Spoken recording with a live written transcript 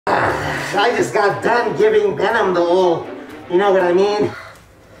I just got done giving Venom the old, you know what I mean?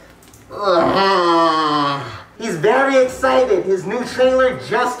 He's very excited. His new trailer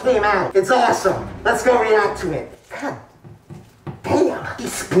just came out. It's awesome. Let's go react to it. God damn, he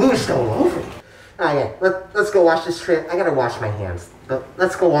splooshed all over me. Okay, let's go watch this trailer. I gotta wash my hands.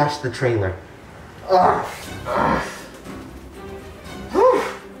 Let's go watch the trailer.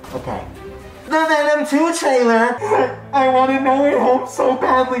 Okay. The Venom 2 trailer. I want to know it home so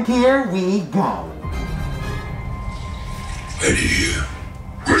badly. Here we go. Any here?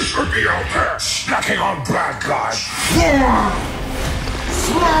 We should be out there snacking on bad guys. Yeah!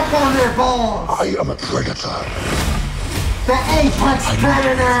 Smack on their balls. I am a predator. The apex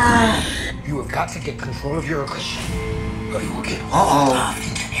predator. You have got to get control of your aggression, or you will get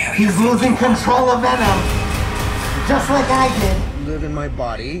He's losing control of Venom. Just like I did. You live in my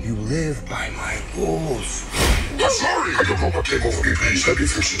body. You live by my rules. I'm sorry. I don't know what came over me. Please let me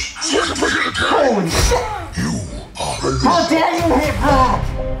fix this. So I can bring it again. Holy shit! You are a How dare you hit Brock?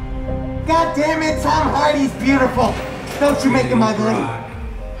 God damn it, Tom Hardy's beautiful. Don't you make him ugly.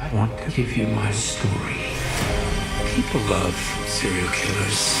 I want to give you my story. People love serial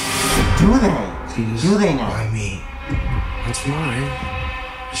killers. Do they? Do they now? By me. What's mine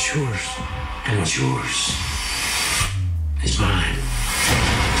is yours. And what's yours is mine.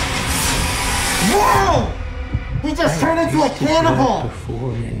 Whoa! He just turned into a cannibal.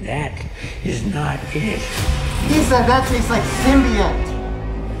 Before, and that is not it. He said that tastes like symbiote.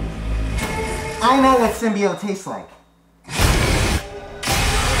 I know what symbiote tastes like.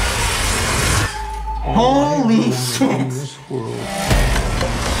 Holy shit!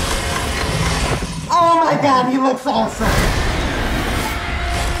 Oh my god, he looks awesome!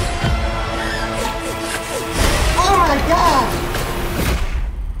 Oh my god!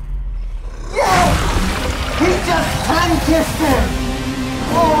 Yo! He just tongue-kissed him!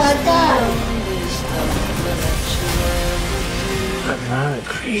 Oh my god! I'm not a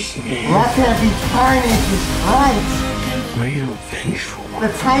crazy man. Let there be carnage is right! I am vengeful. The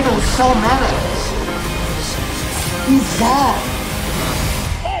title's so meta. He's dead.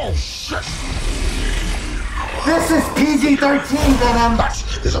 Oh, shit. This is PG-13, Venom. That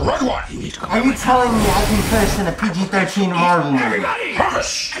is a red one. Are you telling me I can curse in a PG-13 Marvel movie? Everybody.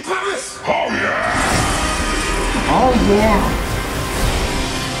 Promise. I promise. Oh, yeah. Oh, yeah.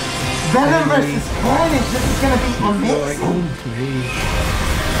 Venom versus Carnage. This is gonna be amazing.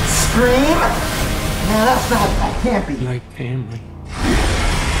 Scream? No, that's not. That can't be. Like family.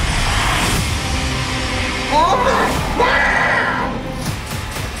 Oh my god!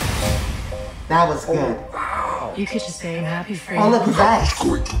 That was good. You could just say I'm happy for you. Oh, look at that. It's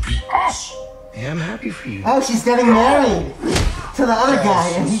going to be us. Yeah, I'm happy for you. Oh, she's getting married to the other guy,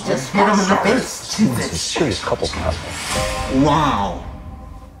 and he just hit him in the face. It's a Jesus. serious couple problem. Wow.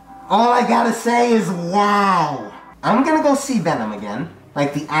 All I gotta say is wow. I'm gonna go see Venom again.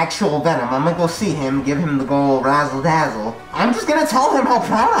 Like the actual Venom. I'm gonna go see him, give him the gold razzle dazzle. I'm just gonna tell him how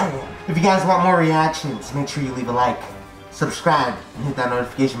proud I am. If you guys want more reactions, make sure you leave a like, subscribe, and hit that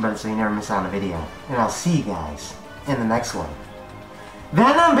notification button so you never miss out on a video. And I'll see you guys in the next one.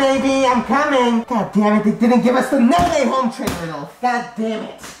 Venom, baby, I'm coming! God damn it, they didn't give us the No Way Home trailer though. God damn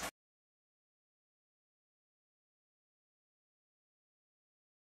it.